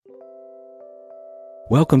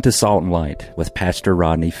Welcome to Salt and Light with Pastor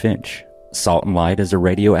Rodney Finch. Salt and Light is a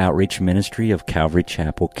radio outreach ministry of Calvary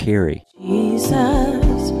Chapel, Cary.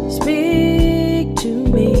 Jesus, speak to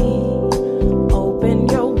me. Open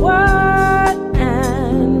your word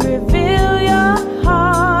and reveal your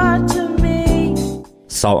heart to me.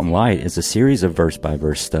 Salt and Light is a series of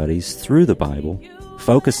verse-by-verse studies through the Bible,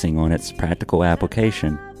 focusing on its practical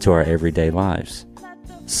application to our everyday lives.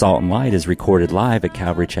 Salt and Light is recorded live at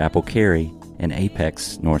Calvary Chapel, Cary in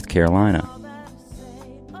Apex, North Carolina.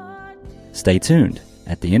 Stay tuned.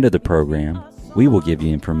 At the end of the program, we will give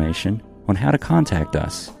you information on how to contact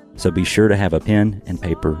us, so be sure to have a pen and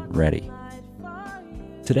paper ready.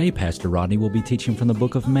 Today, Pastor Rodney will be teaching from the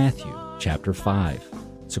book of Matthew, chapter 5.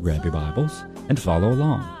 So grab your Bibles and follow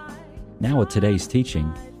along. Now with today's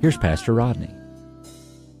teaching, here's Pastor Rodney.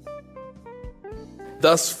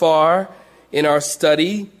 Thus far in our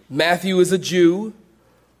study, Matthew is a Jew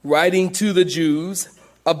writing to the Jews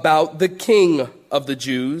about the King of the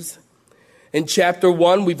Jews. In chapter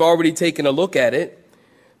 1, we've already taken a look at it.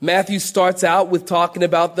 Matthew starts out with talking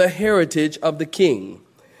about the heritage of the King,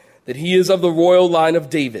 that he is of the royal line of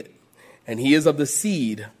David, and he is of the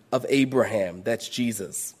seed of Abraham. That's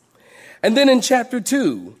Jesus. And then in chapter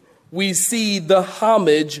 2, we see the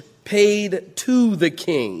homage paid to the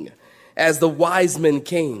King as the wise men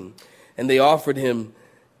came, and they offered him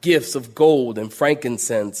gifts of gold and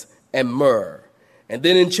frankincense and myrrh. And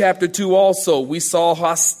then in chapter 2 also, we saw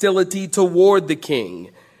hostility toward the king,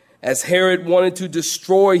 as Herod wanted to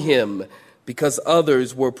destroy him because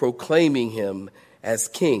others were proclaiming him as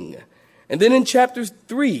king. And then in chapter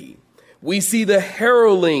 3, we see the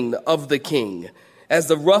heralding of the king, as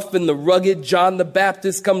the rough and the rugged John the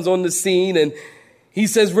Baptist comes on the scene, and he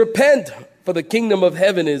says, "Repent, for the kingdom of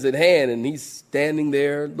heaven is at hand." And he's standing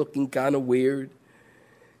there looking kind of weird.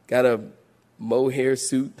 Got a mohair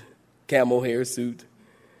suit, camel hair suit,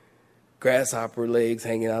 grasshopper legs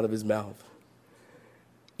hanging out of his mouth,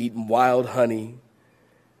 eating wild honey.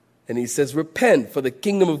 And he says, "Repent, for the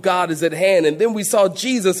kingdom of God is at hand." And then we saw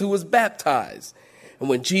Jesus, who was baptized. And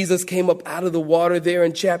when Jesus came up out of the water there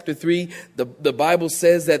in chapter 3, the Bible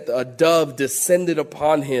says that a dove descended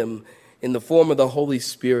upon him in the form of the Holy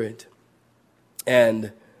Spirit.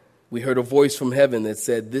 And we heard a voice from heaven that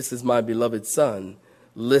said, "This is my beloved Son.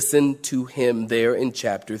 Listen to him," there in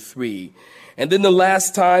chapter 3. And then the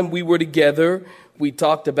last time we were together, we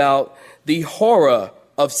talked about the horror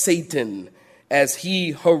of Satan as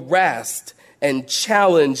he harassed and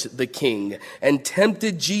challenged the king and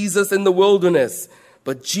tempted Jesus in the wilderness.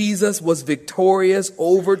 But Jesus was victorious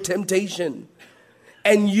over temptation.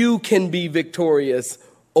 And you can be victorious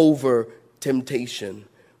over temptation.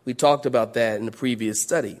 We talked about that in the previous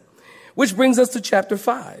study. Which brings us to chapter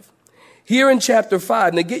 5. Here in chapter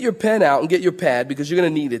 5, now get your pen out and get your pad because you're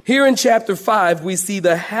going to need it. Here in chapter 5, we see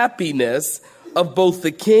the happiness of both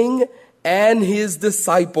the king and his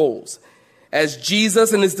disciples. As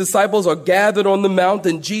Jesus and his disciples are gathered on the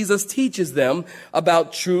mountain, Jesus teaches them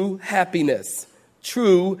about true happiness,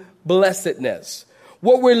 true blessedness.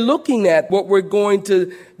 What we're looking at, what we're going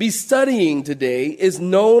to be studying today, is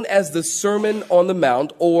known as the Sermon on the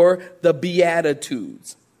Mount, or the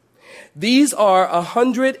beatitudes. These are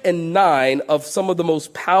 109 of some of the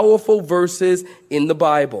most powerful verses in the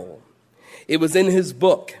Bible. It was in his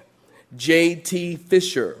book, J.T.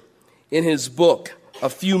 Fisher, in his book, A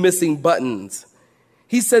Few Missing Buttons.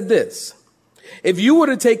 He said this: "If you were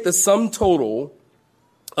to take the sum total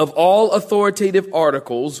of all authoritative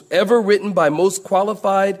articles ever written by most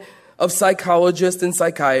qualified of psychologists and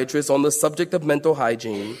psychiatrists on the subject of mental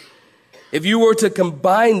hygiene, if you were to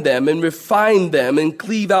combine them and refine them and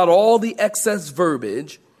cleave out all the excess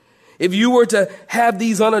verbiage, if you were to have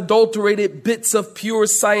these unadulterated bits of pure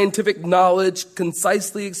scientific knowledge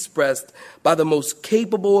concisely expressed by the most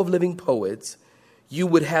capable of living poets, you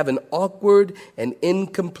would have an awkward and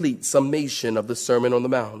incomplete summation of the Sermon on the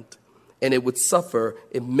Mount, and it would suffer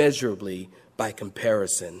immeasurably by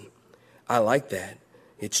comparison." I like that.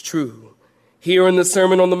 It's true. Here in the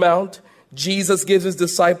Sermon on the Mount, Jesus gives his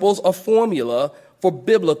disciples a formula for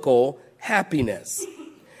biblical happiness.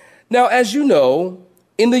 Now, as you know,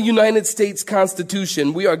 in the United States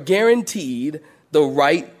Constitution, we are guaranteed the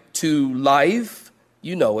right to life,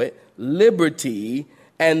 you know it, liberty,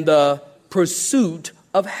 and the pursuit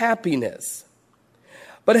of happiness.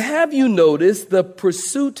 But have you noticed the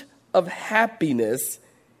pursuit of happiness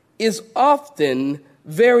is often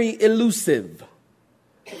very elusive?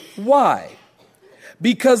 Why?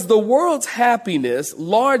 Because the world's happiness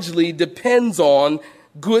largely depends on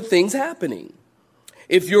good things happening.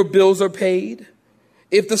 If your bills are paid,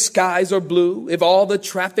 if the skies are blue, if all the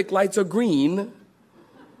traffic lights are green,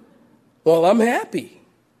 well, I'm happy.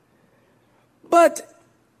 But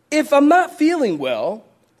if I'm not feeling well,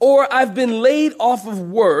 or I've been laid off of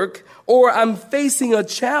work, or I'm facing a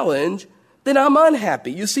challenge, then I'm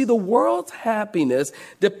unhappy. You see, the world's happiness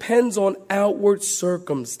depends on outward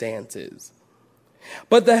circumstances.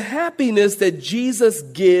 But the happiness that Jesus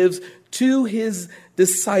gives to his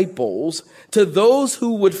disciples, to those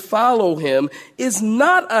who would follow him, is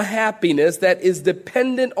not a happiness that is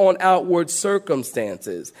dependent on outward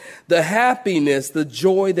circumstances. The happiness, the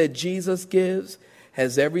joy that Jesus gives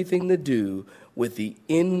has everything to do with the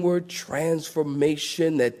inward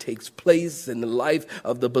transformation that takes place in the life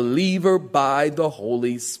of the believer by the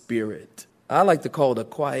Holy Spirit. I like to call it a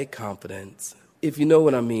quiet confidence. If you know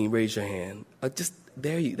what I mean, raise your hand.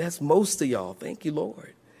 That's most of y'all. Thank you,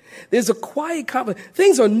 Lord. There's a quiet confidence.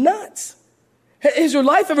 Things are nuts. Has your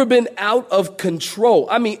life ever been out of control?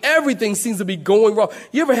 I mean, everything seems to be going wrong.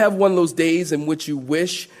 You ever have one of those days in which you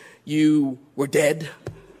wish you were dead?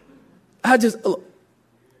 I just don't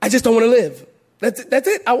want to live. That's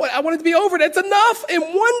it. I want it to be over. That's enough in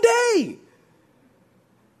one day.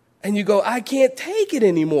 And you go, I can't take it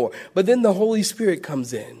anymore. But then the Holy Spirit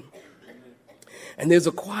comes in. And there's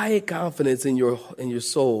a quiet confidence in your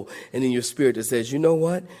soul and in your spirit that says, you know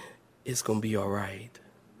what? It's going to be all right.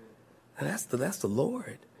 And that's the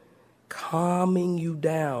Lord calming you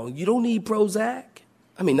down. You don't need Prozac.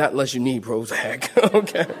 I mean, not unless you need Prozac.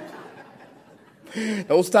 Okay.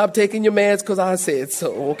 Don't stop taking your meds because I said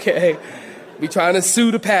so. Okay. Be trying to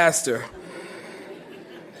sue the pastor.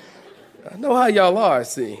 I know how y'all are,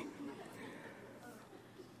 see.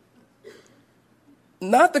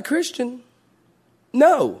 Not the Christian.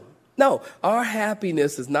 No. Our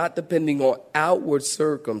happiness is not depending on outward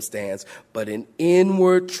circumstance, but an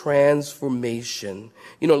inward transformation.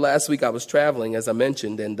 You know, last week I was traveling, as I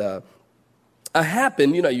mentioned, and I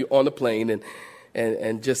happened, you're on the plane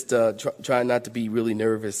and just try not to be really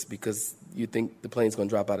nervous because you think the plane's going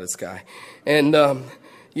to drop out of the sky. And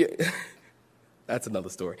that's another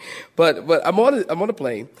story. But I'm on a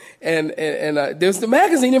plane, and there's the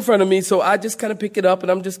magazine in front of me, so I just kind of pick it up,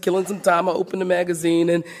 and I'm just killing some time. I open the magazine,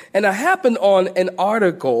 and I happened on an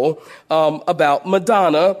article about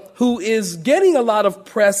Madonna, who is getting a lot of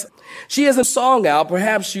press. She has a song out,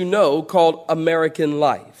 perhaps you know, called American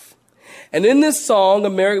Life. And in this song,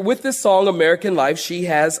 American Life, she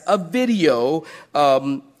has a video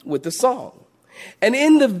with the song. And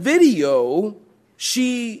in the video,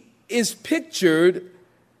 she is pictured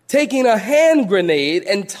taking a hand grenade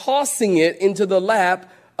and tossing it into the lap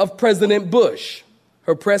of President Bush,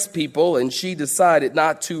 her press people, and she decided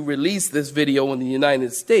not to release this video in the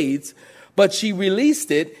United States, but she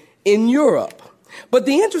released it in Europe. But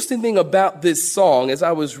the interesting thing about this song, as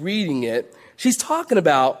I was reading it, she's talking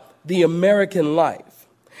about the American life.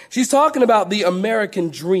 She's talking about the American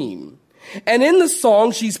dream. And in the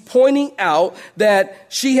song, she's pointing out that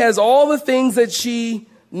she has all the things that she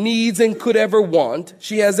needs and could ever want.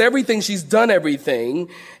 She has everything. She's done everything.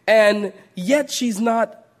 And yet she's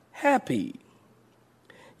not happy.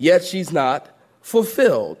 Yet she's not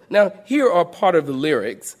fulfilled. Now, here are part of the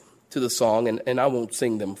lyrics to the song, and I won't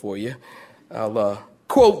sing them for you. I'll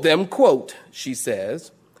quote them. Quote, she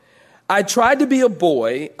says, I tried to be a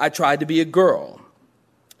boy. I tried to be a girl.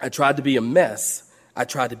 I tried to be a mess. I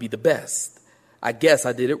tried to be the best. I guess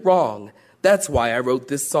I did it wrong. That's why I wrote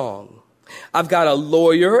this song. I've got a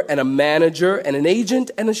lawyer and a manager and an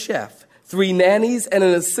agent and a chef, 3 nannies and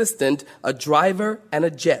an assistant, a driver and a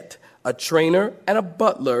jet, a trainer and a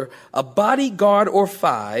butler, a bodyguard or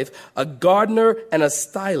 5, a gardener and a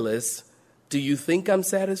stylist. Do you think I'm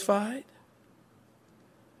satisfied?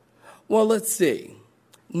 Well, let's see.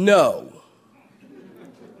 No.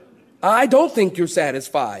 I don't think you're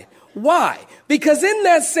satisfied. Why? Because in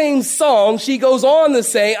that same song, she goes on to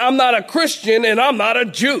say, I'm not a Christian and I'm not a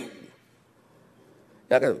Jew.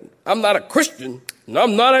 I'm not a Christian and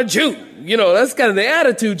I'm not a Jew. That's kind of the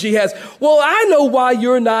attitude she has. Well, I know why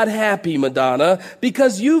you're not happy, Madonna,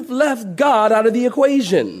 because you've left God out of the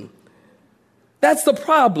equation. That's the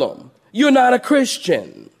problem. You're not a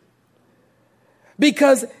Christian.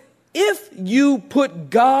 Because if you put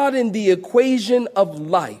God in the equation of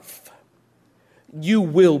life, you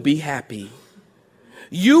will be happy.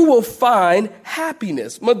 You will find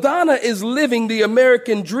happiness. Madonna is living the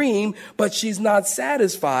American dream, but she's not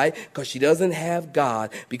satisfied because she doesn't have God.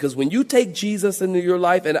 Because when you take Jesus into your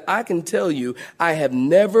life, and I can tell you, I have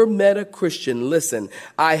never met a Christian.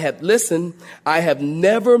 I have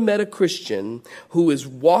never met a Christian who is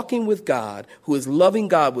walking with God, who is loving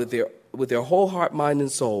God with their whole heart, mind,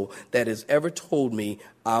 and soul, that has ever told me,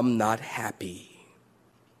 I'm not happy.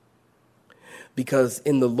 Because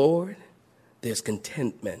in the Lord, there's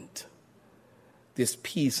contentment. There's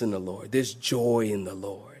peace in the Lord. There's joy in the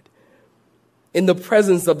Lord. In the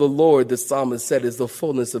presence of the Lord, the psalmist said, is the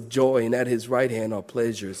fullness of joy, and at his right hand are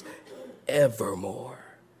pleasures evermore.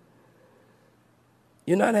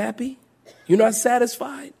 You're not happy? You're not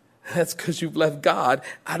satisfied? That's because you've left God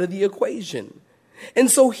out of the equation.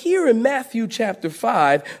 And so here in Matthew chapter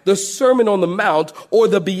 5, the Sermon on the Mount, or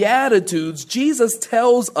the Beatitudes, Jesus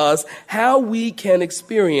tells us how we can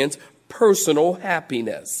experience personal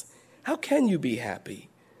happiness. How can you be happy?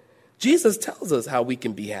 Jesus tells us how we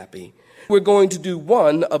can be happy. We're going to do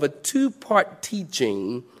one of a two-part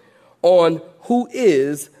teaching on who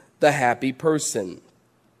is the happy person.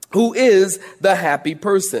 Who is the happy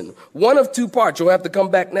person? One of two parts. You'll have to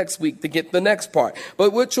come back next week to get the next part.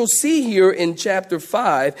 But what you'll see here in chapter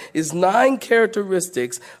 5 is 9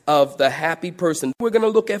 characteristics of the happy person. We're going to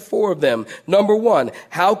look at 4 of them. Number 1,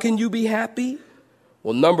 how can you be happy?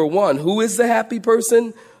 Well, number 1, who is the happy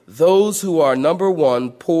person? Those who are, number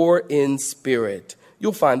 1, poor in spirit.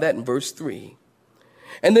 You'll find that in verse 3.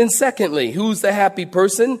 And then secondly, who's the happy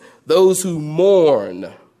person? Those who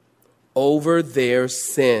mourn over their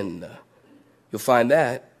sin. You'll find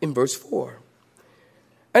that in verse 4.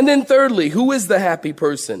 And then thirdly, who is the happy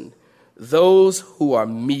person? Those who are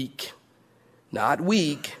meek. Not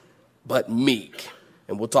weak, but meek.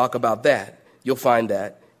 And we'll talk about that. You'll find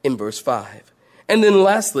that in verse 5. And then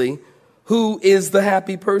lastly, who is the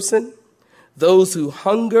happy person? Those who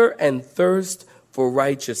hunger and thirst for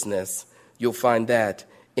righteousness. You'll find that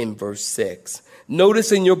in verse 6.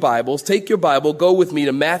 Notice in your Bibles, take your Bible, go with me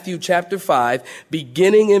to Matthew chapter 5,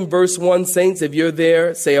 beginning in verse 1. Saints, if you're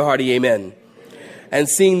there, say a hearty amen. And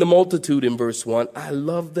seeing the multitude in verse 1. I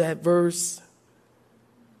love that verse.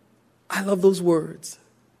 I love those words.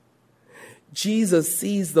 Jesus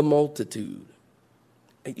sees the multitude.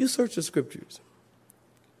 And you search the scriptures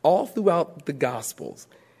all throughout the Gospels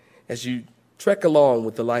as you trek along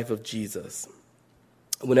with the life of Jesus.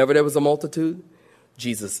 Whenever there was a multitude,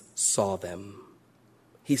 Jesus saw them.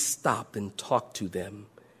 He stopped and talked to them.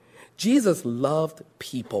 Jesus loved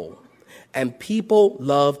people, and people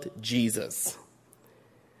loved Jesus.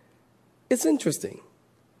 It's interesting.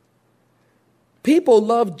 People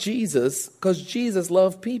loved Jesus because Jesus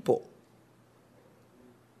loved people.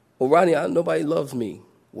 Well, Rodney, nobody loves me.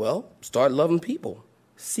 Well, start loving people.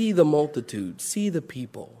 See the multitude. See the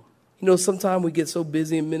people. You know, sometimes we get so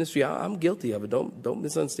busy in ministry. I'm guilty of it. Don't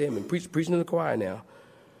misunderstand me. Preaching in the choir now.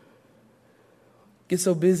 Get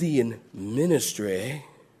so busy in ministry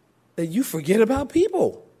that you forget about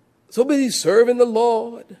people. So busy serving the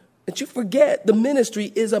Lord that you forget the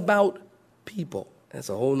ministry is about people. That's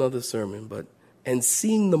a whole nother sermon. And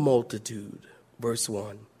seeing the multitude, verse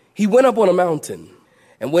 1. He went up on a mountain,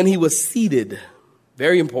 and when he was seated,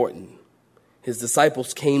 very important, his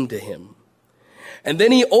disciples came to him. And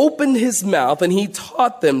then he opened his mouth and he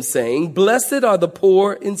taught them, saying, Blessed are the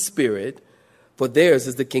poor in spirit, for theirs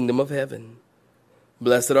is the kingdom of heaven.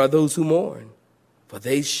 Blessed are those who mourn, for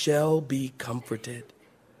they shall be comforted.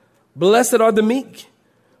 Blessed are the meek,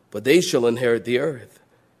 for they shall inherit the earth.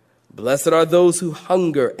 Blessed are those who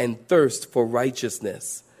hunger and thirst for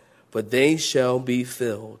righteousness, for they shall be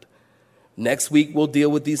filled. Next week we'll deal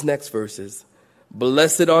with these next verses.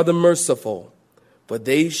 Blessed are the merciful, for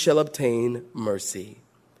they shall obtain mercy.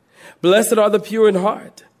 Blessed are the pure in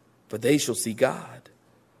heart, for they shall see God.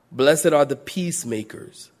 Blessed are the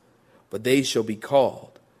peacemakers, for they shall be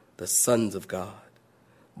called the sons of God.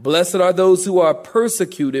 Blessed are those who are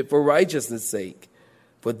persecuted for righteousness' sake,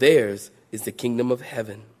 for theirs is the kingdom of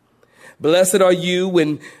heaven. Blessed are you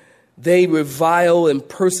when they revile and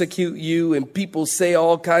persecute you, and people say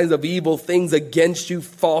all kinds of evil things against you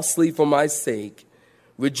falsely for my sake.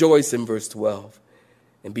 Rejoice in verse 12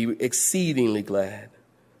 and be exceedingly glad,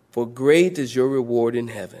 for great is your reward in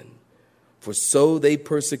heaven. For so they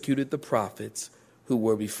persecuted the prophets who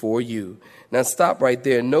were before you. Now stop right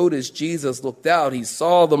there. Notice Jesus looked out. He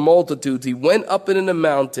saw the multitudes. He went up in the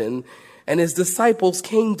mountain, and his disciples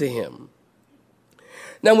came to him.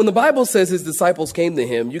 Now, when the Bible says his disciples came to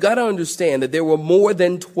him, you got to understand that there were more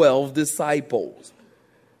than 12 disciples.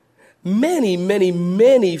 Many, many,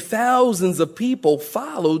 many thousands of people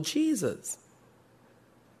followed Jesus.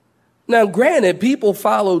 Now, granted, people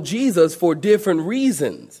followed Jesus for different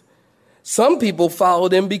reasons. Some people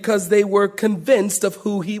followed him because they were convinced of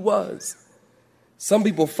who he was. Some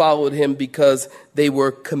people followed him because they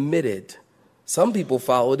were committed. Some people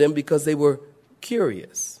followed him because they were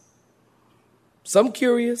curious. Some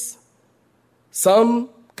curious, some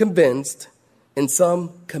convinced, and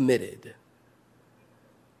some committed.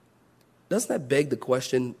 Doesn't that beg the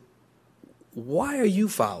question, why are you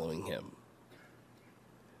following him?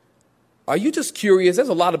 Are you just curious? There's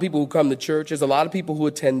a lot of people who come to church. There's a lot of people who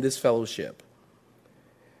attend this fellowship.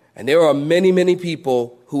 And there are many, many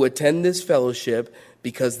people who attend this fellowship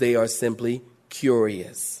because they are simply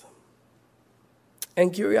curious.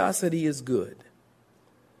 And curiosity is good.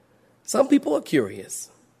 Some people are curious.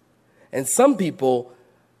 And some people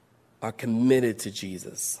are committed to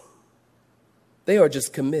Jesus. They are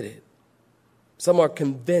just committed. Some are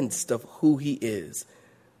convinced of who he is,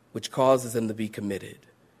 which causes them to be committed.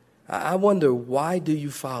 I wonder, why do you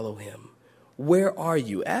follow him? Where are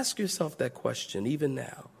you? Ask yourself that question even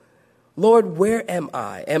now. Lord, where am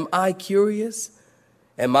I? Am I curious?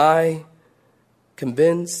 Am I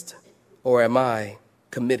convinced? Or am I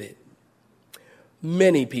committed?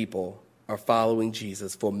 Many people are following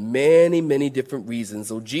Jesus for many, many different reasons.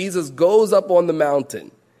 So Jesus goes up on the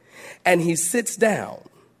mountain and he sits down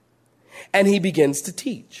and he begins to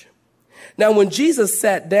teach. Now, when Jesus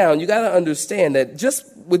sat down, you got to understand that just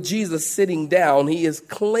with Jesus sitting down, he is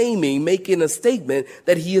claiming, making a statement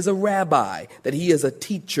that he is a rabbi, that he is a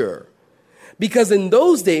teacher. Because in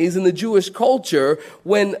those days, in the Jewish culture,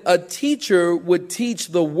 when a teacher would teach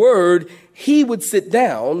the word, he would sit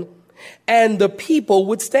down and the people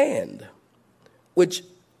would stand, which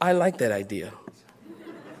I like that idea.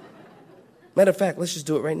 Matter of fact, let's just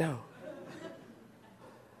do it right now.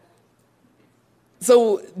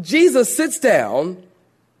 So Jesus sits down,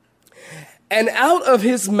 and out of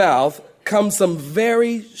his mouth come some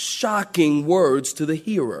very shocking words to the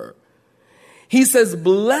hearer. He says,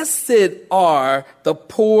 "Blessed are the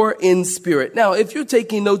poor in spirit." Now, if you're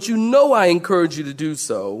taking notes, you know I encourage you to do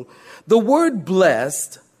so. The word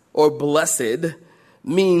blessed or blessed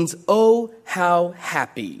means, oh, how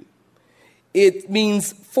happy. It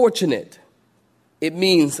means fortunate. It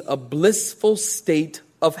means a blissful state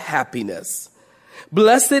of happiness.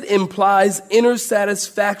 Blessed implies inner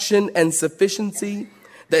satisfaction and sufficiency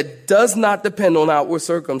that does not depend on outward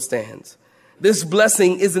circumstance. This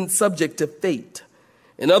blessing isn't subject to fate.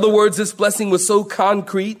 In other words, this blessing was so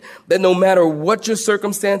concrete that no matter what your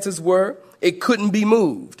circumstances were, it couldn't be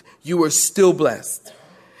moved. You were still blessed.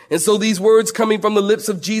 And so these words coming from the lips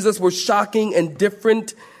of Jesus were shocking and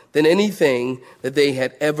different than anything that they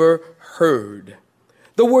had ever heard.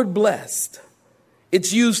 The word blessed,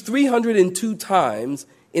 it's used 302 times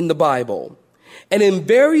in the Bible. And in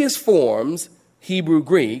various forms, Hebrew,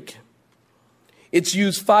 Greek, it's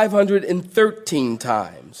used 513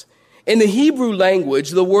 times. In the Hebrew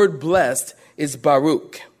language, the word blessed is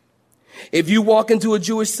Baruch. If you walk into a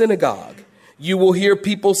Jewish synagogue, you will hear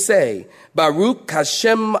people say, Baruch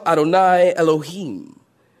Hashem Adonai Elohim,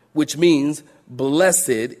 which means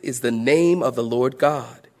blessed is the name of the Lord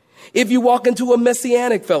God. If you walk into a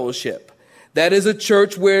Messianic fellowship, that is a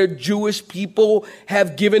church where Jewish people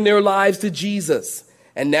have given their lives to Jesus,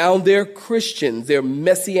 and now they're Christians, they're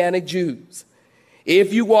Messianic Jews.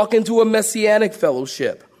 If you walk into a Messianic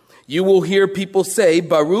fellowship, you will hear people say,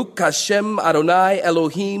 Baruch Hashem Adonai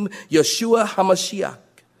Elohim Yeshua HaMashiach,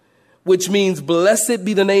 which means blessed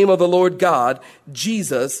be the name of the Lord God,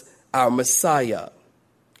 Jesus, our Messiah.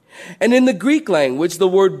 And in the Greek language, the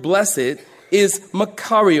word blessed is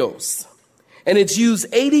makarios. And it's used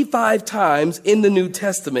 85 times in the New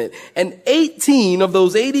Testament. And 18 of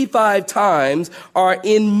those 85 times are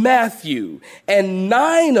in Matthew. And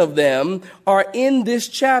 9 of them are in this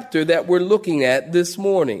chapter that we're looking at this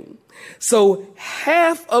morning. So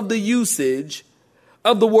half of the usage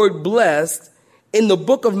of the word blessed in the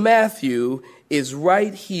book of Matthew is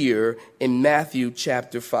right here in Matthew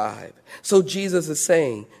chapter 5. So Jesus is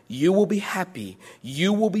saying, you will be happy.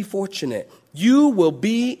 You will be fortunate. You will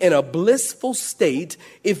be in a blissful state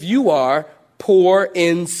if you are poor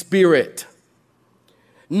in spirit.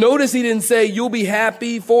 Notice he didn't say you'll be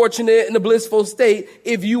happy, fortunate, in a blissful state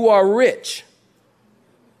if you are rich.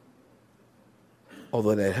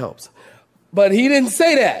 Although that helps. But he didn't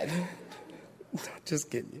say that.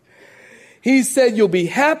 Just kidding you. He said you'll be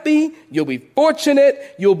happy, you'll be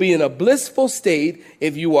fortunate, you'll be in a blissful state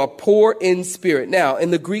if you are poor in spirit. Now, in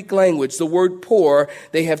the Greek language, the word poor,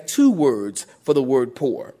 they have 2 words for the word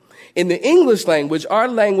poor. In the English language, our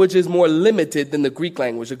language is more limited than the Greek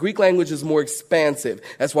language. The Greek language is more expansive.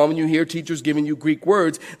 That's why when you hear teachers giving you Greek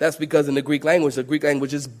words, that's because in the Greek language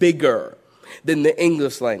is bigger than the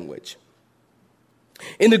English language.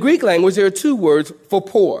 In the Greek language, there are 2 words for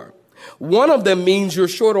poor. One of them means you're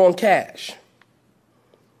short on cash,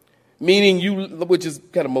 meaning you, which is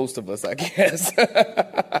kind of most of us, I guess,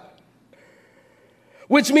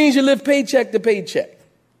 which means you live paycheck to paycheck,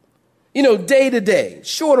 day to day,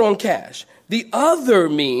 short on cash. The other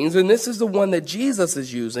means, and this is the one that Jesus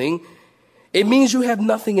is using, it means you have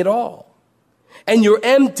nothing at all. and you're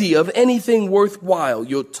empty of anything worthwhile,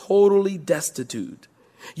 you're totally destitute.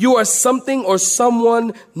 You are something or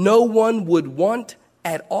someone no one would want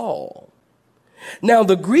at all. Now,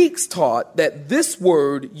 the Greeks taught that this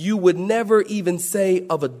word you would never even say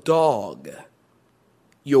of a dog.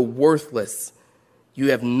 You're worthless. You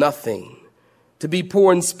have nothing. To be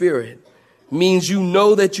poor in spirit means you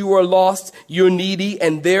know that you are lost, you're needy,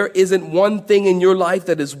 and there isn't one thing in your life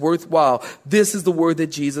that is worthwhile. This is the word that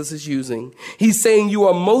Jesus is using. He's saying you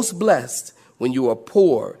are most blessed when you are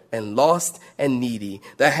poor and lost and needy.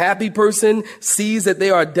 The happy person sees that they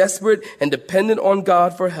are desperate and dependent on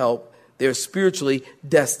God for help. They're spiritually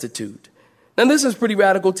destitute. Now, this is pretty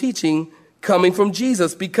radical teaching coming from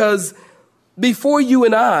Jesus, because before you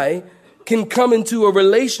and I can come into a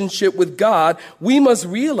relationship with God, we must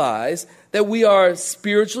realize that we are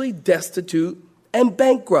spiritually destitute and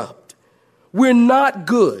bankrupt. We're not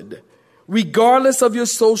good. Regardless of your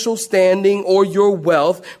social standing or your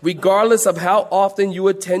wealth, regardless of how often you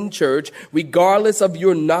attend church, regardless of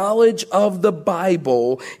your knowledge of the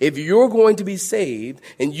Bible, if you're going to be saved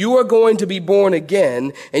and you are going to be born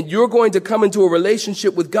again and you're going to come into a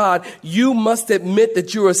relationship with God, you must admit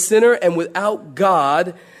that you're a sinner, and without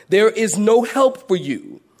God, there is no help for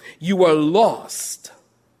you. You are lost.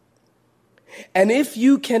 And if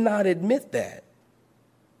you cannot admit that,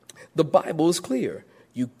 the Bible is clear.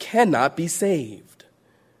 You cannot be saved.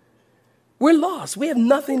 We're lost. We have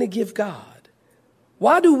nothing to give God.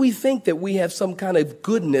 Why do we think that we have some kind of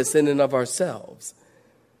goodness in and of ourselves?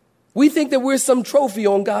 We think that we're some trophy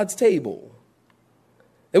on God's table,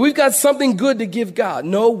 that we've got something good to give God.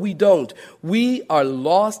 No, we don't. We are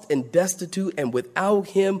lost and destitute, and without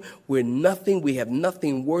Him, we're nothing. We have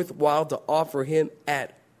nothing worthwhile to offer Him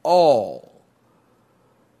at all.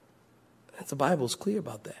 The Bible's clear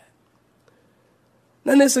about that.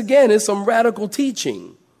 And this, again, is some radical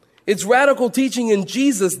teaching. It's radical teaching in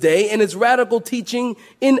Jesus' day, and it's radical teaching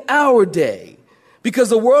in our day, because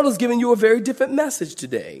the world is giving you a very different message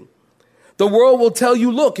today. The world will tell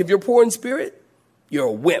you, look, if you're poor in spirit, you're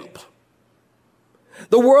a wimp.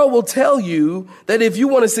 The world will tell you that if you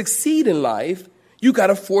want to succeed in life, you got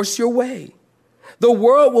to force your way. The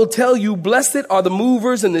world will tell you, blessed are the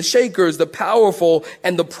movers and the shakers, the powerful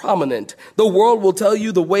and the prominent. The world will tell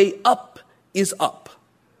you the way up is up.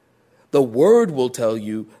 The word will tell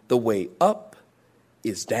you the way up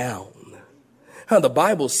is down. The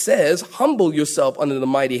Bible says, humble yourself under the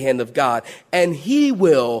mighty hand of God, and He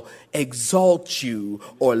will exalt you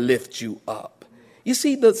or lift you up. You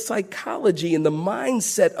see, the psychology and the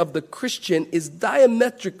mindset of the Christian is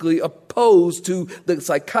diametrically opposed to the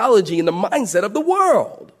psychology and the mindset of the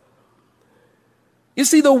world. You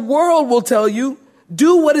see, the world will tell you,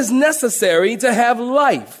 do what is necessary to have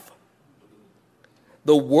life.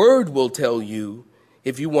 The word will tell you,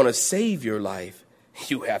 if you want to save your life,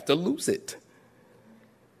 you have to lose it.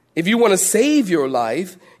 If you want to save your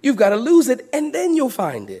life, you've got to lose it, and then you'll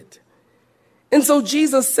find it. And so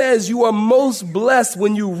Jesus says you are most blessed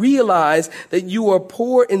when you realize that you are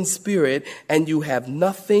poor in spirit and you have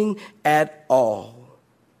nothing at all.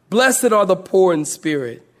 Blessed are the poor in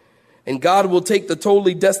spirit. And God will take the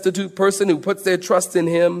totally destitute person who puts their trust in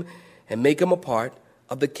Him and make him a part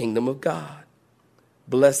of the kingdom of God.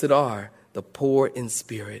 Blessed are the poor in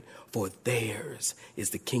spirit, for theirs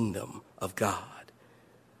is the kingdom of God.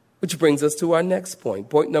 Which brings us to our next point.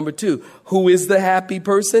 Point number 2. Who is the happy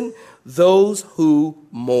person? Those who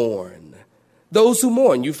mourn. Those who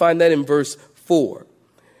mourn. You find that in verse 4.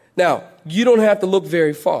 Now, you don't have to look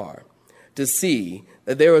very far to see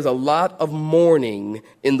that there is a lot of mourning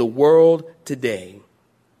in the world today.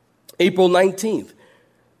 April 19th.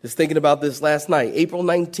 Just thinking about this last night. April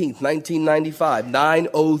 19th, 1995,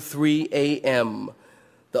 9:03 a.m.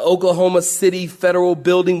 The Oklahoma City Federal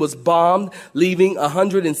Building was bombed, leaving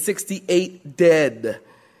 168 dead.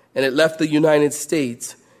 And it left the United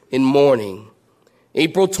States in mourning.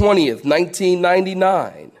 April 20th,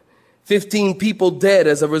 1999, 15 people dead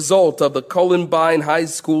as a result of the Columbine High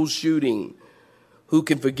School shooting. Who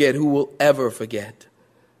can forget? Who will ever forget?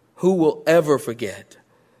 Who will ever forget?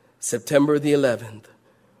 September the 11th.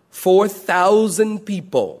 4,000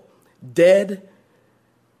 people dead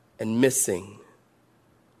and missing.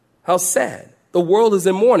 How sad. The world is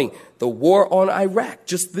in mourning. The war on Iraq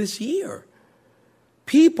just this year.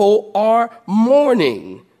 People are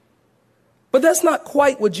mourning. But that's not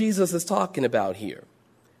quite what Jesus is talking about here.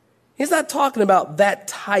 He's not talking about that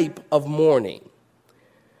type of mourning.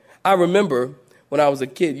 I remember when I was a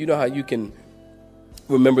kid, you know how you can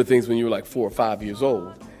remember things when you were like 4 or 5 years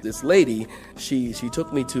old. This lady, she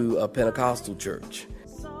took me to a Pentecostal church.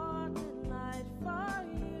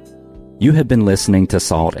 You have been listening to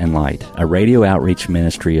Salt and Light, a radio outreach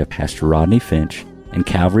ministry of Pastor Rodney Finch and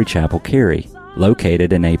Calvary Chapel, Cary,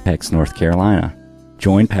 located in Apex, North Carolina.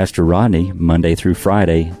 Join Pastor Rodney Monday through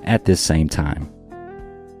Friday at this same time.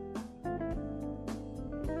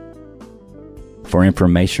 For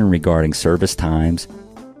information regarding service times,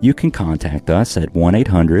 you can contact us at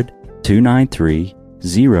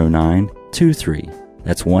 1-800-293-0923.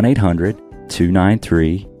 That's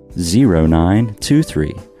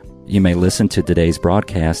 1-800-293-0923. You may listen to today's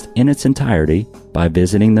broadcast in its entirety by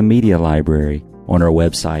visiting the media library on our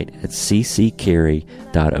website at cccary.org.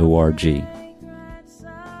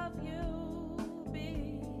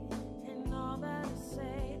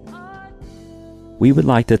 We would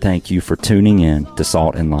like to thank you for tuning in to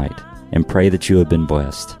Salt and Light and pray that you have been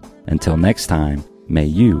blessed. Until next time, may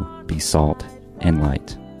you be salt and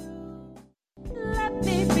light.